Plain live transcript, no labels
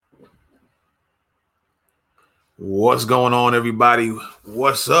What's going on, everybody?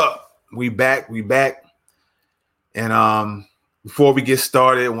 What's up? We back. And before we get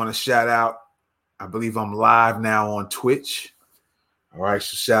started, I want to shout out. I believe I'm live now on Twitch. All right,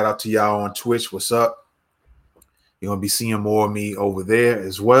 so shout out to y'all on Twitch. What's up? You're gonna be seeing more of me over there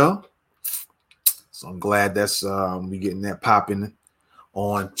as well. So I'm glad that's we getting that popping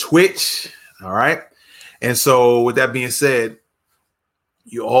on Twitch. All right. And so with that being said,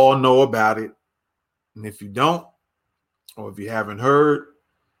 you all know about it. And if you don't, or if you haven't heard,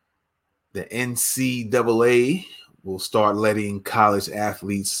 the NCAA will start letting college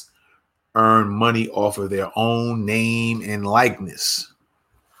athletes earn money off of their own name and likeness.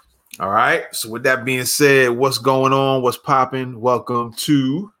 All right. So with that being said, what's going on? What's popping? Welcome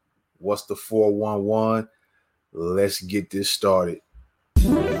to What's the 411? Let's get this started.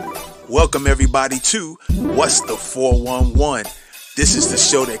 Welcome everybody to What's the 411? This is the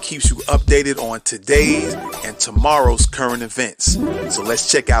show that keeps you updated on today's and tomorrow's current events. So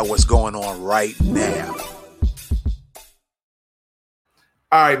let's check out what's going on right now.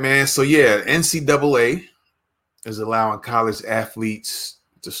 All right, man. So yeah, NCAA is allowing college athletes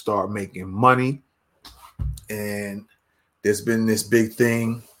to start making money. And there's been this big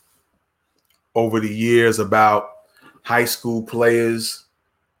thing over the years about high school players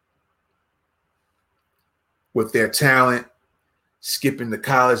with their talent skipping to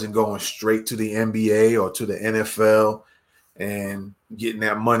college and going straight to the NBA or to the NFL and getting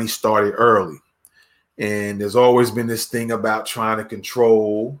that money started early. And there's always been this thing about trying to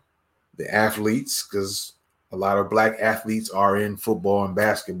control the athletes because a lot of black athletes are in football and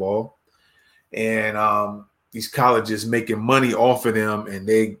basketball. And these colleges making money off of them and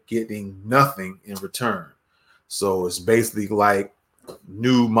they getting nothing in return. So it's basically like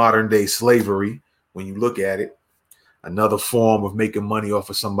new modern day slavery when you look at it. Another form of making money off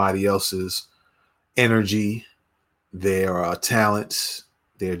of somebody else's energy, their talents,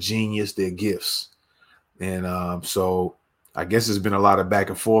 their genius, their gifts. And so I guess there's been a lot of back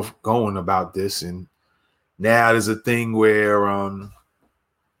and forth going about this. And now there's a thing where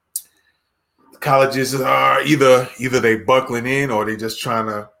colleges are either they buckling in or they just trying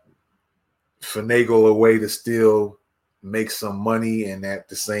to finagle a way to still make some money and at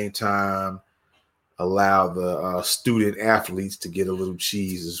the same time allow the student athletes to get a little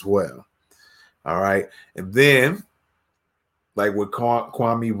cheese as well. All right. And then, like what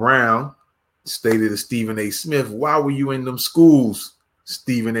Kwame Brown stated to Stephen A. Smith, why were you in them schools,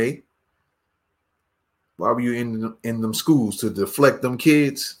 Stephen A.? Why were you in them schools? To deflect them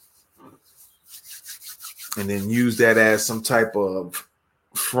kids? And then use that as some type of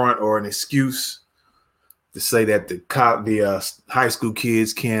front or an excuse to say that the high school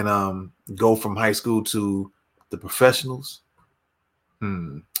kids can go from high school to the professionals.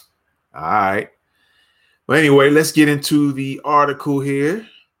 All right. Well, anyway, let's get into the article here.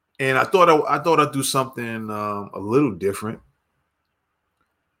 And I thought I'd do something a little different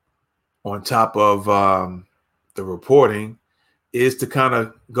on top of the reporting is to kind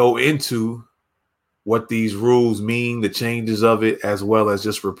of go into what these rules mean, the changes of it, as well as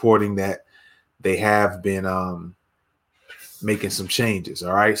just reporting that they have been making some changes.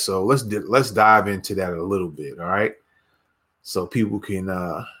 All right. So let's dive into that a little bit. All right. So people can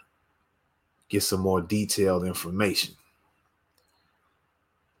get some more detailed information.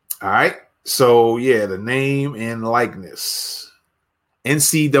 All right. So yeah, the name and likeness.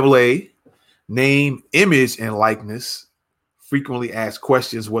 NCAA name, image, and likeness frequently ask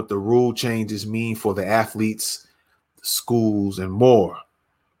questions what the rule changes mean for the athletes, the schools, and more.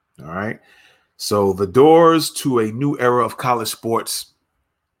 All right. So the doors to a new era of college sports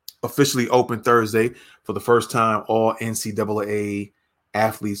officially opened Thursday. For the first time, all NCAA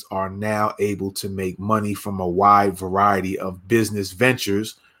athletes are now able to make money from a wide variety of business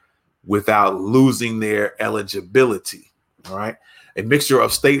ventures without losing their eligibility. All right. A mixture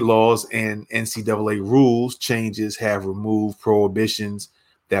of state laws and NCAA rules changes have removed prohibitions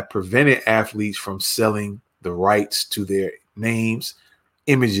that prevented athletes from selling the rights to their names,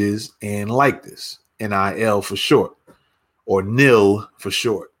 images, and likeness, NIL for short, or NIL for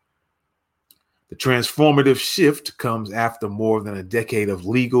short. The transformative shift comes after more than a decade of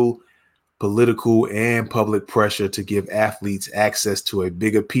legal, political, and public pressure to give athletes access to a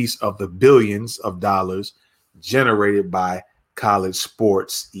bigger piece of the billions of dollars generated by college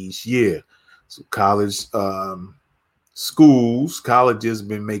sports each year. So colleges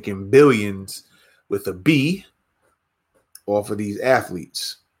been making billions with a B off of these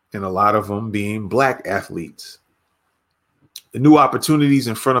athletes, and a lot of them being black athletes. The new opportunities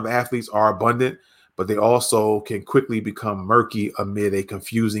in front of athletes are abundant, but they also can quickly become murky amid a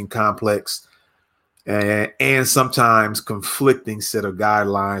confusing, complex and sometimes conflicting set of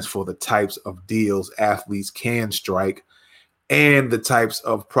guidelines for the types of deals athletes can strike and the types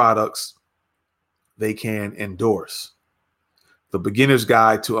of products they can endorse. The beginner's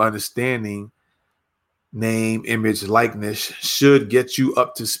guide to understanding name, image, likeness should get you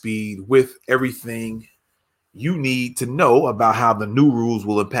up to speed with everything you need to know about how the new rules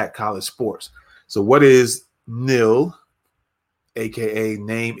will impact college sports. So, what is NIL, aka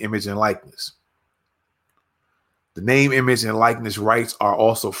name, image, and likeness? The name, image, and likeness rights are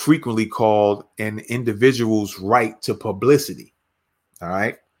also frequently called an individual's right to publicity. All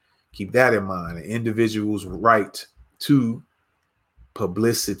right. Keep that in mind. An individual's right to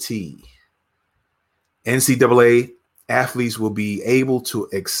publicity. NCAA athletes will be able to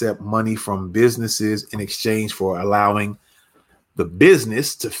accept money from businesses in exchange for allowing the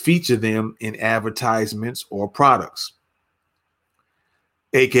business to feature them in advertisements or products.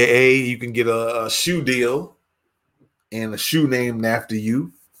 AKA, you can get a shoe deal and a shoe named after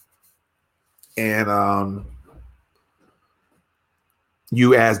you. And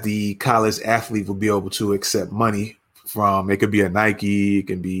you as the college athlete will be able to accept money from, it could be a Nike, it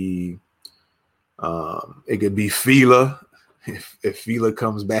could be Fila, if Fila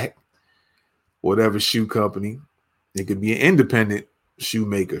comes back, whatever shoe company. It could be an independent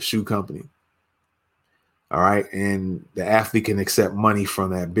shoemaker, shoe company. All right. And the athlete can accept money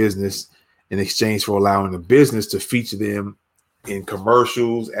from that business in exchange for allowing the business to feature them in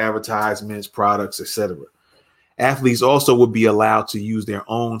commercials, advertisements, products, etc. Athletes also would be allowed to use their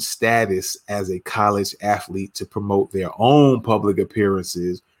own status as a college athlete to promote their own public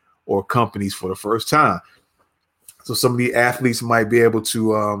appearances or companies for the first time. So some of the athletes might be able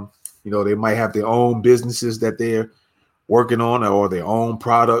to, they might have their own businesses that they're working on, or their own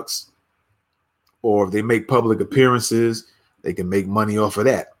products, or if they make public appearances, they can make money off of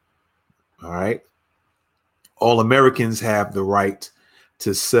that. All right. All Americans have the right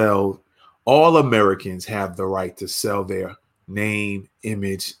to sell their name,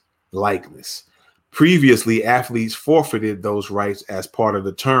 image, likeness. Previously, athletes forfeited those rights as part of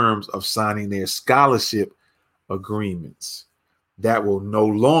the terms of signing their scholarship agreements. That will no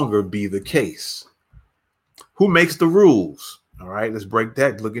longer be the case. Who makes the rules? All right, let's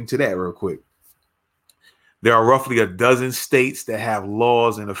look into that real quick. There are roughly a dozen states that have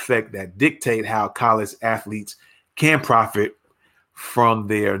laws in effect that dictate how college athletes can profit from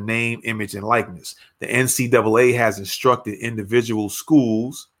their name, image, and likeness. The NCAA has instructed individual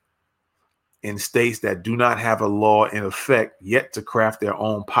schools in states that do not have a law in effect yet to craft their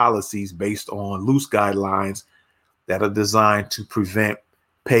own policies based on loose guidelines that are designed to prevent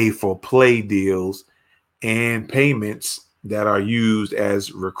pay-for-play deals and payments that are used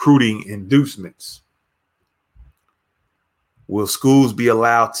as recruiting inducements. Will schools be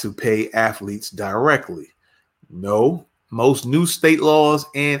allowed to pay athletes directly? No. Most new state laws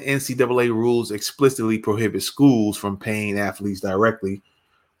and NCAA rules explicitly prohibit schools from paying athletes directly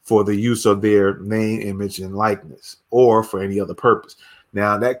for the use of their name, image, and likeness, or for any other purpose.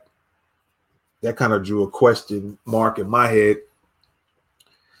 Now, that kind of drew a question mark in my head.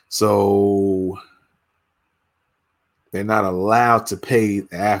 So they're not allowed to pay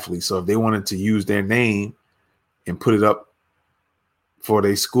the athletes. So if they wanted to use their name and put it up for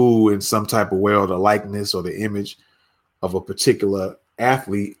their school in some type of way, or the likeness or the image of a particular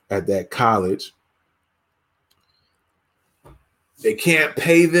athlete at that college, they can't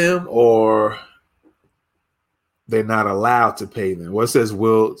pay them, or they're not allowed to pay them. Well, it says,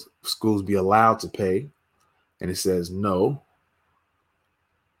 will schools be allowed to pay? And it says no.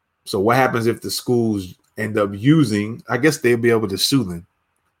 So what happens if the schools end up using, I guess they'll be able to sue them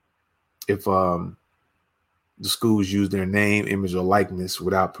if the schools use their name, image, or likeness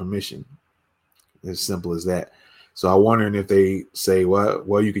without permission. As simple as that. So I'm wondering if they say,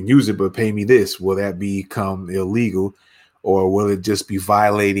 well, you can use it, but pay me this. Will that become illegal, or will it just be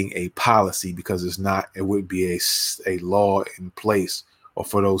violating a policy because it would be a law in place, or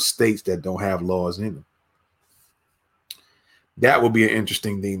for those states that don't have laws in them? That will be an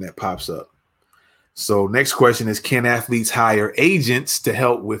interesting thing that pops up. So next question is, can athletes hire agents to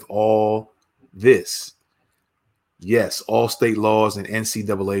help with all this? Yes, all state laws and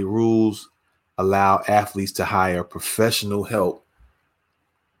NCAA rules allow athletes to hire professional help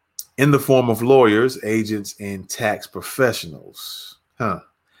in the form of lawyers, agents, and tax professionals.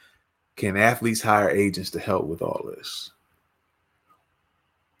 Can athletes hire agents to help with all this?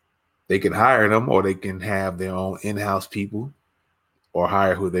 They can hire them, or they can have their own in-house people, or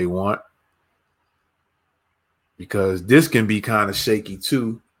hire who they want. Because this can be kind of shaky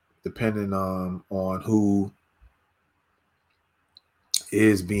too, depending on who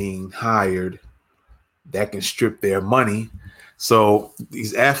is being hired that can strip their money. So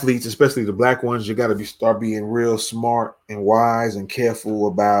these athletes, especially the black ones, you got to start being real smart and wise and careful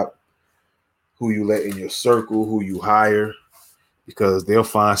about who you let in your circle, who you hire, because they'll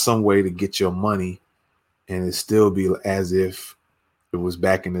find some way to get your money, and it still be as if it was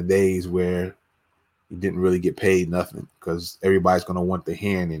back in the days where you didn't really get paid nothing, because everybody's going to want the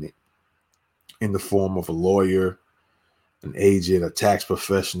hand in it in the form of a lawyer, an agent, a tax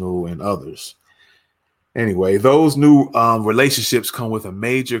professional, and others. Anyway, those new relationships come with a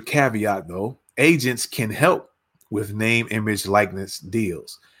major caveat, though. Agents can help with name, image, likeness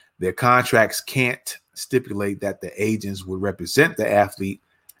deals. Their contracts can't stipulate that the agents would represent the athlete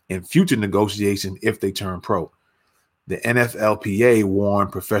in future negotiations if they turn pro. The NFLPA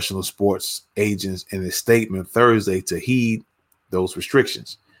warned professional sports agents in a statement Thursday to heed those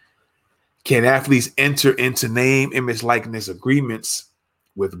restrictions. Can athletes enter into name, image, likeness agreements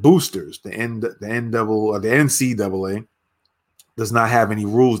with boosters? The NCAA does not have any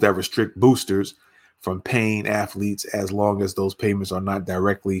rules that restrict boosters from paying athletes as long as those payments are not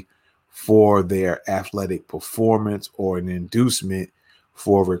directly for their athletic performance or an inducement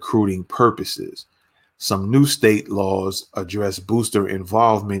for recruiting purposes. Some new state laws address booster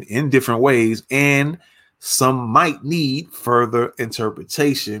involvement in different ways, and some might need further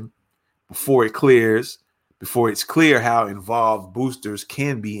interpretation before it's clear how involved boosters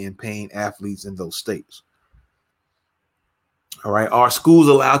can be in paying athletes in those states. All right. Are schools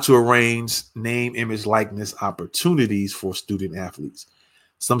allowed to arrange name, image, likeness opportunities for student athletes?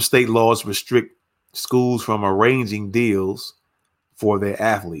 Some state laws restrict schools from arranging deals for their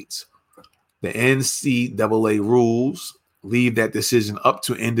athletes. The NCAA rules leave that decision up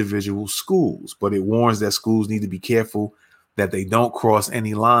to individual schools, but it warns that schools need to be careful that they don't cross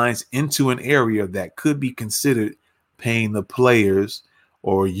any lines into an area that could be considered paying the players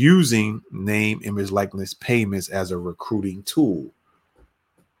or using name, image, likeness payments as a recruiting tool.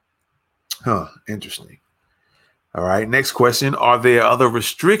 Interesting. All right, next question. Are there other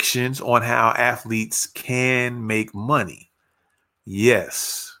restrictions on how athletes can make money?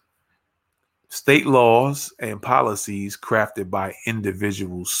 Yes. State laws and policies crafted by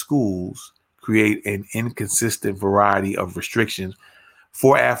individual schools create an inconsistent variety of restrictions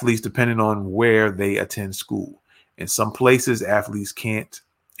for athletes depending on where they attend school. In some places, athletes can't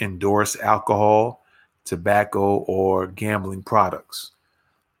endorse alcohol, tobacco, or gambling products.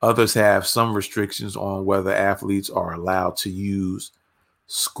 Others have some restrictions on whether athletes are allowed to use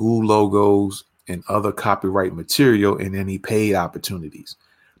school logos and other copyright material in any paid opportunities.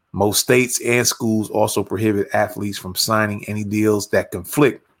 Most states and schools also prohibit athletes from signing any deals that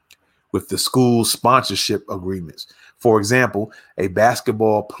conflict with the school's sponsorship agreements. For example, a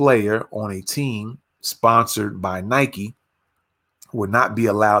basketball player on a team sponsored by Nike would not be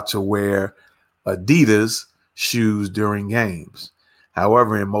allowed to wear Adidas shoes during games.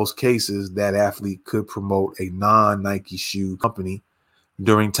 However, in most cases, that athlete could promote a non-Nike shoe company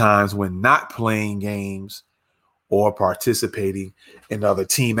during times when not playing games or participating in other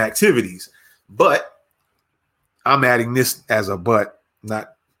team activities. But I'm adding this as a but,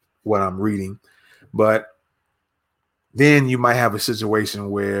 not what I'm reading. But then you might have a situation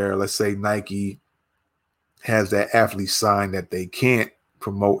where, let's say, Nike has that athlete sign that they can't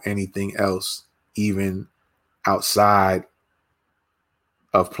promote anything else, even outside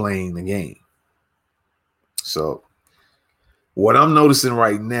of playing the game. So what I'm noticing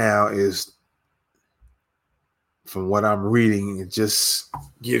right now is, from what I'm reading, it just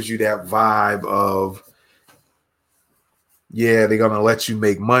gives you that vibe of, yeah, they're going to let you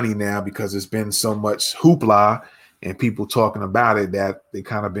make money now because there's been so much hoopla and people talking about it that they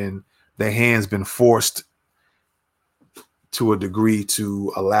kind of been, their hands been forced to a degree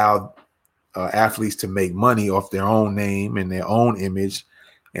to allow athletes to make money off their own name and their own image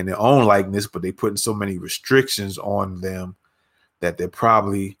and their own likeness, but they putting so many restrictions on them that they're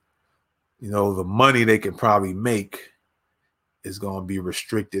probably, the money they can probably make is going to be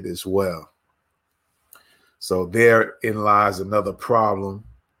restricted as well. So therein lies another problem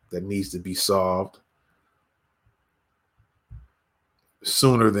that needs to be solved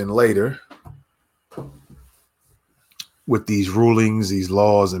sooner than later with these rulings, these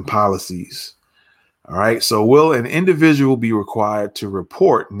laws, and policies. All right. So will an individual be required to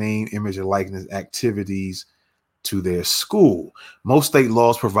report name, image, and likeness activities to their school? Most state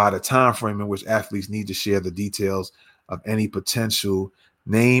laws provide a time frame in which athletes need to share the details of any potential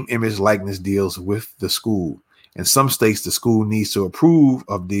name, image, likeness deals with the school. In some states, the school needs to approve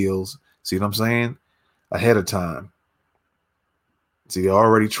of deals, see what I'm saying, ahead of time. See, they're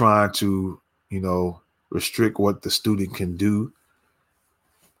already trying to, restrict what the student can do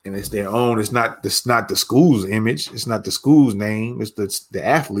and it's their own. It's not the school's image. It's not the school's name. It's the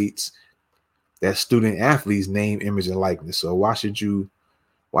athletes, that student athlete's name, image, and likeness. So why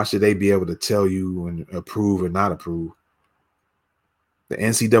should they be able to tell you and approve or not approve? The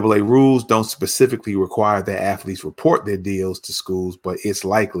NCAA rules don't specifically require that athletes report their deals to schools, but it's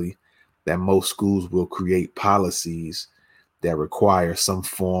likely that most schools will create policies that require some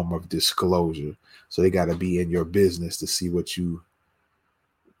form of disclosure. So they got to be in your business to see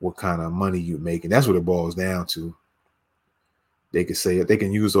what kind of money you make. And that's what it boils down to. They can say they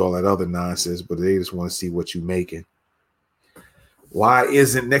can use all that other nonsense, but they just want to see what you're making.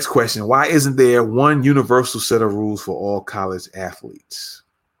 Next question, why isn't there one universal set of rules for all college athletes?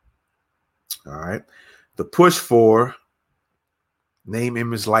 All right. The push for name,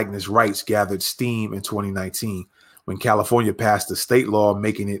 image, likeness rights gathered steam in 2019 when California passed a state law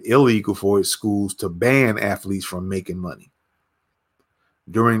making it illegal for its schools to ban athletes from making money.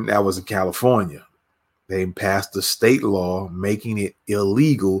 That was in California. They passed a state law making it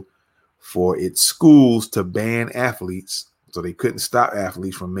illegal for its schools to ban athletes, so they couldn't stop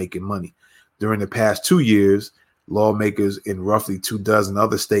athletes from making money. During the past 2 years, lawmakers in roughly 24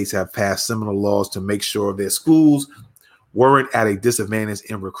 other states have passed similar laws to make sure their schools weren't at a disadvantage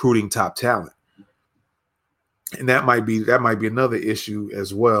in recruiting top talent. And that might be another issue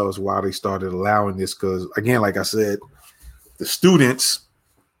as well, as why they started allowing this. Because again, like I said, the students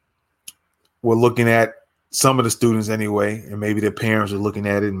were looking at, some of the students anyway, and maybe their parents were looking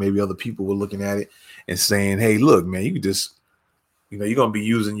at it, and maybe other people were looking at it and saying, hey, look, man, you can just, you're going to be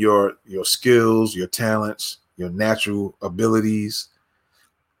using your skills, your talents, your natural abilities,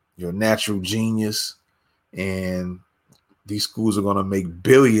 your natural genius, and these schools are going to make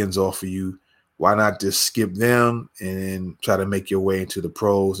billions off of you. Why not just skip them and try to make your way into the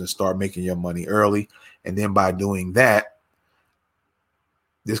pros and start making your money early? And then by doing that,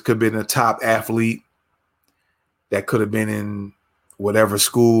 this could have been a top athlete that could have been in whatever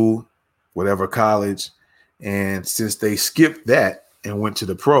school, whatever college. And since they skipped that and went to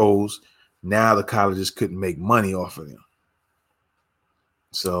the pros, now the colleges couldn't make money off of them.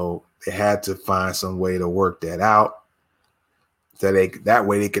 So they had to find some way to work that out. That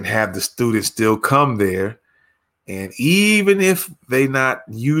way they can have the students still come there. And even if they're not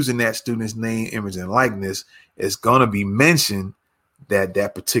using that student's name, image, and likeness, it's going to be mentioned that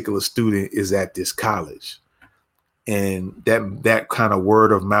that particular student is at this college. And that kind of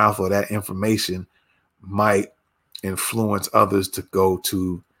word of mouth or that information might influence others to go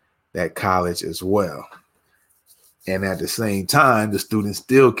to that college as well. And at the same time, the students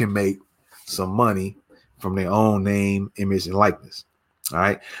still can make some money from their own name, image, and likeness. All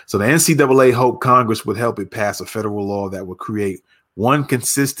right. So the NCAA hoped Congress would help it pass a federal law that would create one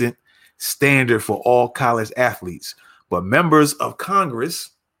consistent standard for all college athletes. But members of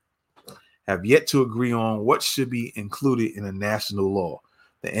Congress have yet to agree on what should be included in a national law.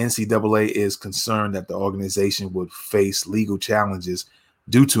 The NCAA is concerned that the organization would face legal challenges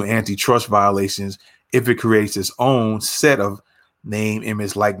due to antitrust violations if it creates its own set of name,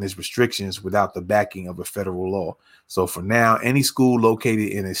 image, likeness restrictions without the backing of a federal law. So for now, any school located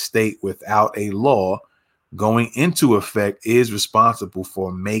in a state without a law going into effect is responsible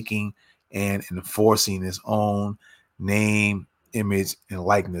for making and enforcing its own name, image, and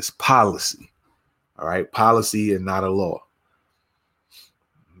likeness policy. All right, policy and not a law.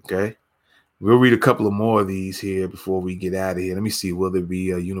 Okay, we'll read a couple of more of these here before we get out of here. Let me see, will there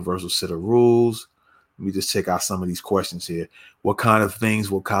be a universal set of rules? Let me just check out some of these questions here. What kind of things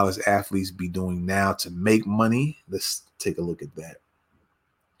will college athletes be doing now to make money? Let's take a look at that.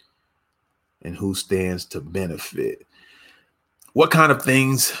 And who stands to benefit? What kind of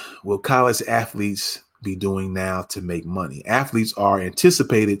things will college athletes be doing now to make money? Athletes are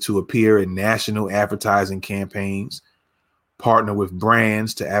anticipated to appear in national advertising campaigns, partner with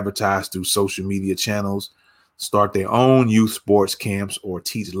brands to advertise through social media channels, start their own youth sports camps or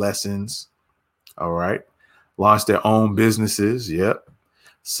teach lessons. All right. Launch their own businesses. Yep.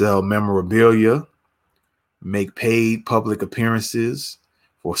 Sell memorabilia, make paid public appearances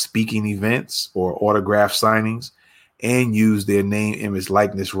for speaking events or autograph signings, and use their name, image,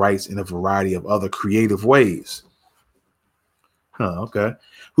 likeness rights in a variety of other creative ways. Okay.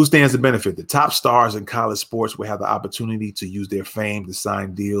 Who stands to benefit? The top stars in college sports will have the opportunity to use their fame to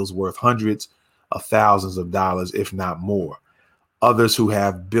sign deals worth hundreds of thousands of dollars, if not more. Others who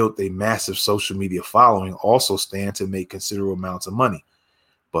have built a massive social media following also stand to make considerable amounts of money.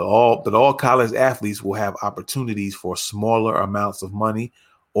 But all college athletes will have opportunities for smaller amounts of money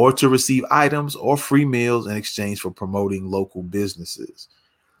or to receive items or free meals in exchange for promoting local businesses.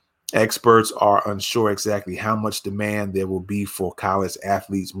 Experts are unsure exactly how much demand there will be for college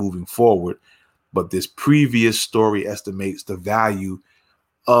athletes moving forward, but this previous story estimates the value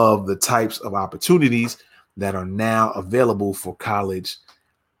of the types of opportunities that are now available for college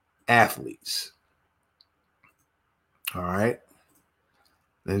athletes. All right.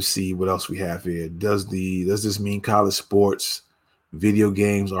 Let's see what else we have here. Does this mean college sports video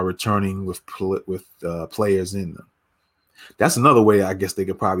games are returning with players in them? That's another way I guess they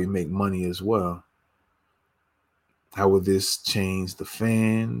could probably make money as well. How would this change the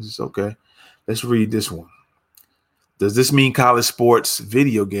fans? Okay, let's read this one. Does this mean college sports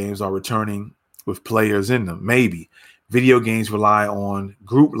video games are returning with players in them? Maybe. Video games rely on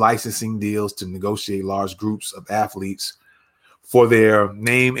group licensing deals to negotiate large groups of athletes for their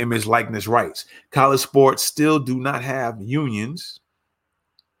name, image, likeness rights. College sports still do not have unions,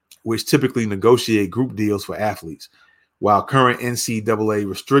 which typically negotiate group deals for athletes. While current NCAA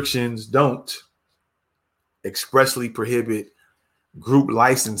restrictions don't expressly prohibit group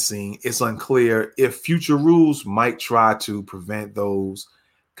licensing, it's unclear if future rules might try to prevent those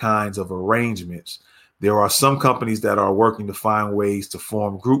kinds of arrangements. There are some companies that are working to find ways to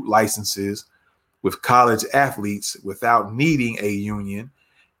form group licenses with college athletes without needing a union,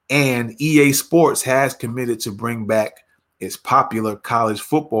 and EA Sports has committed to bring back its popular college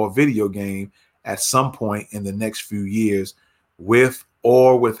football video game at some point in the next few years, with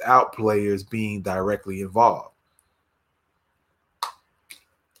or without players being directly involved.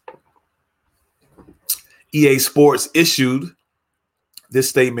 EA Sports issued this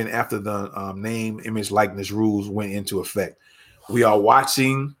statement after the name, image, likeness rules went into effect. We are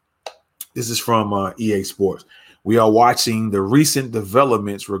watching, this is from EA Sports. We are watching the recent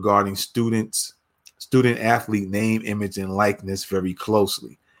developments regarding student athlete name, image, and likeness very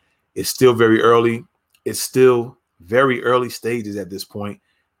closely. It's still very early. It's still very early stages at this point,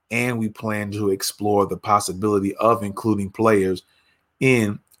 and we plan to explore the possibility of including players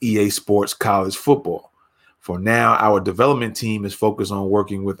in EA Sports college football. For now, our development team is focused on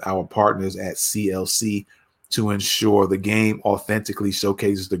working with our partners at CLC to ensure the game authentically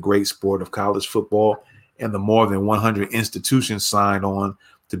showcases the great sport of college football and the more than 100 institutions signed on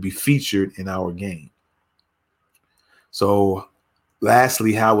to be featured in our game. So,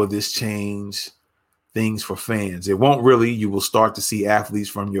 lastly, how will this change things for fans? It won't really. You will start to see athletes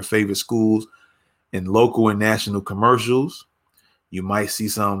from your favorite schools in local and national commercials. You might see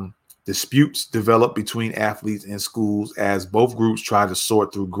some disputes develop between athletes and schools as both groups try to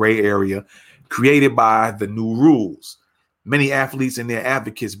sort through gray area created by the new rules. Many athletes and their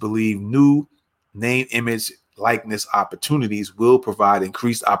advocates believe new name, image, likeness opportunities will provide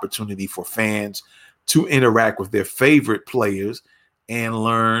increased opportunity for fans to interact with their favorite players and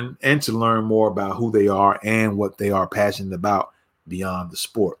to learn more about who they are and what they are passionate about beyond the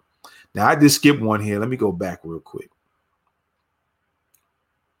sport. Now, I did skip one here. Let me go back real quick.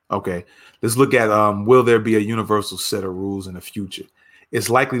 Okay, let's look at will there be a universal set of rules in the future? It's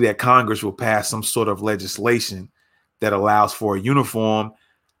likely that Congress will pass some sort of legislation that allows for a uniform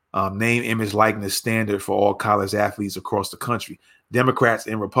name, image, likeness standard for all college athletes across the country. Democrats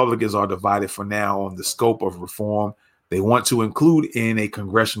and Republicans are divided for now on the scope of reform they want to include in a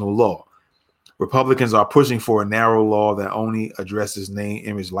congressional law. Republicans are pushing for a narrow law that only addresses name,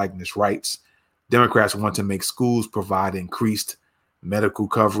 image, likeness rights. Democrats want to make schools provide increased medical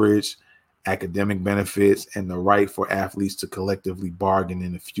coverage, academic benefits, and the right for athletes to collectively bargain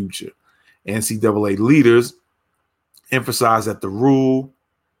in the future. NCAA leaders emphasize that the rule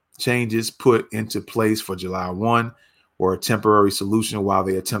changes put into place for July 1 were a temporary solution while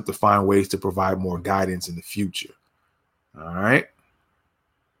they attempt to find ways to provide more guidance in the future. All right.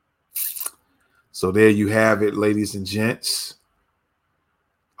 So there you have it, ladies and gents.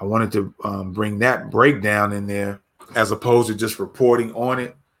 I wanted to bring that breakdown in there as opposed to just reporting on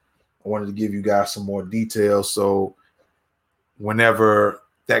it. I wanted to give you guys some more details. So whenever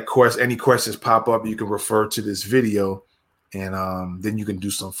any questions pop up, you can refer to this video and then you can do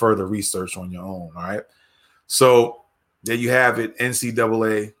some further research on your own. All right. So there you have it.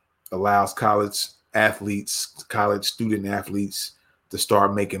 NCAA allows college student athletes to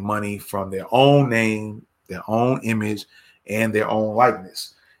start making money from their own name, their own image, and their own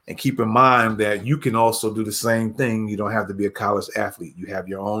likeness. And keep in mind that you can also do the same thing. You don't have to be a college athlete. You have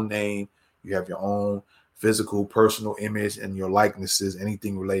your own name, you have your own physical, personal image, and your likenesses,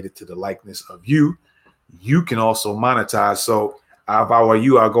 anything related to the likeness of you can also monetize. So if I were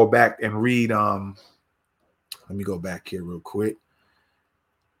you, I'll go back and read. Let me go back here real quick.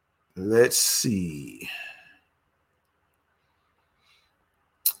 Let's see.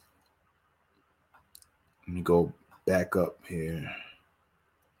 Let me go back up here.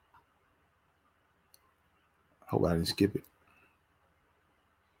 Hope I didn't skip it.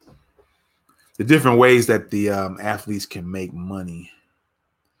 The different ways that the athletes can make money.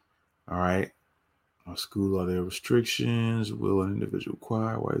 All right. Our school, are there restrictions? Will an individual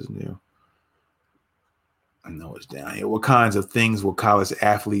acquire? Why isn't there? I know it's down here. What kinds of things will college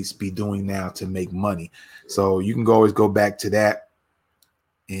athletes be doing now to make money? So you can always go back to that,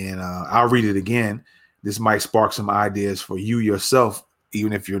 and I'll read it again. This might spark some ideas for you yourself,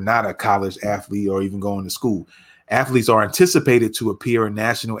 even if you're not a college athlete or even going to school. Athletes are anticipated to appear in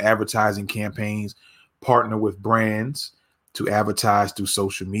national advertising campaigns, partner with brands to advertise through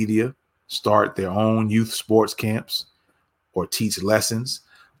social media, start their own youth sports camps or teach lessons,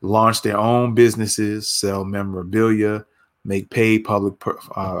 launch their own businesses, sell memorabilia, make paid public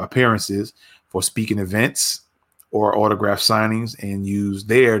appearances for speaking events or autograph signings, and use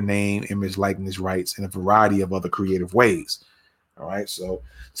their name, image, likeness rights in a variety of other creative ways. All right, so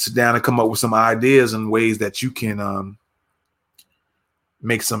sit down and come up with some ideas and ways that you can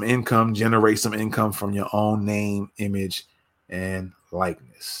make some income, generate some income from your own name, image, and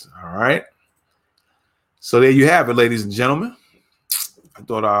likeness. All right. So there you have it, ladies and gentlemen. I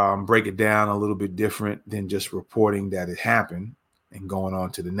thought I'd break it down a little bit different than just reporting that it happened and going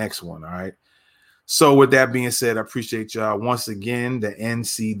on to the next one. All right. So with that being said, I appreciate y'all. Once again, the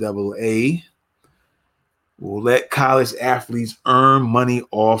NCAA will let college athletes earn money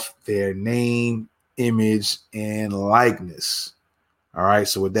off their name, image, and likeness. All right.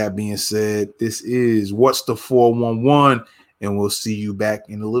 So with that being said, this is What's the 411, and we'll see you back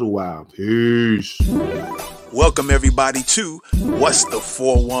in a little while. Peace. Welcome everybody to What's the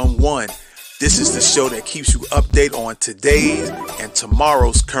 411. This is the show that keeps you updated on today's and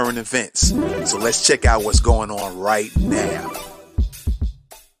tomorrow's current events. So let's check out what's going on right now.